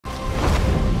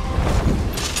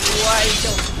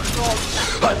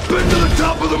I've been to the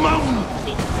top of the mountain!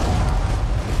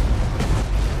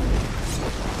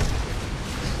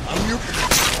 I'm your...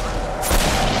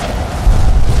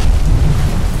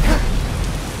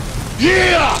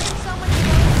 Yeah!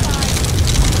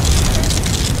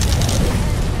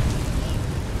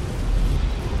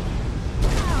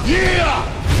 Yeah!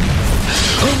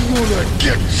 I'm gonna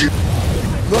get you!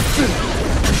 Nothing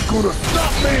is gonna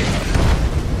stop me!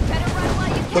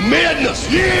 The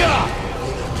madness! Yeah!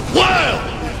 Wild!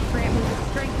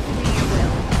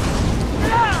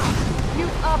 You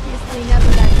obviously never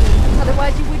let me.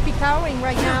 Otherwise you would be cowering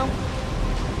right now.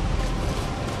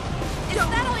 Is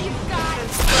that all you've got?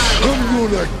 I'm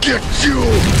gonna get you!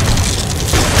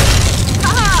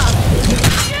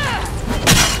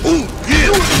 Ooh, yeah!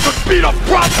 You haven't been beat up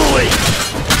properly!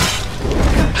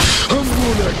 I'm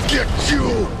gonna get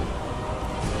you!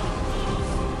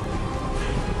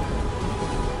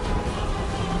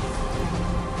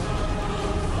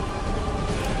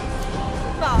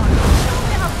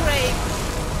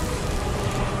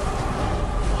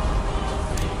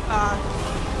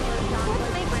 What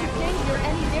makes you think you're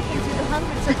any different to the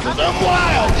hundreds of Because other I'm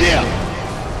wild, yeah!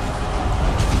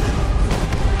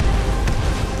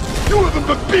 You haven't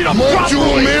been beat up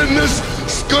properly! Madness,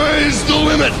 sky's the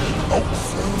limit!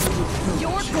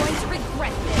 You're going to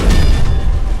regret this.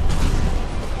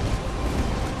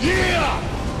 Yeah!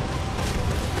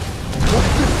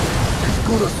 Nothing is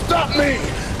gonna stop me!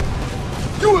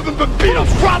 You haven't been beat up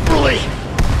properly!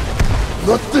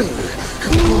 Nothing is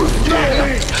gonna stop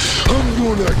me! I'm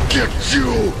gonna get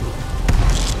you!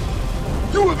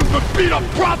 You haven't been beat up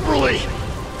properly!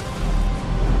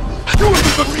 You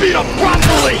haven't been beat up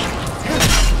properly!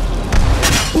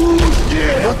 Ooh,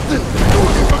 yeah! Nothing is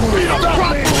gonna beat up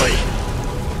properly!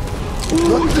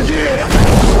 Nothing, yeah!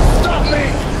 Stop me!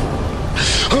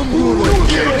 I'm gonna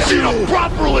get you! Beat up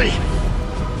properly!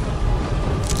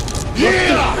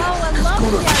 Yeah! Oh, I love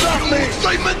Gonna it. stop me!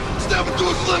 Excitement! Step into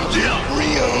a Slim Jim!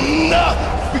 Rihanna!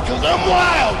 Because I'm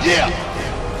wild, yeah!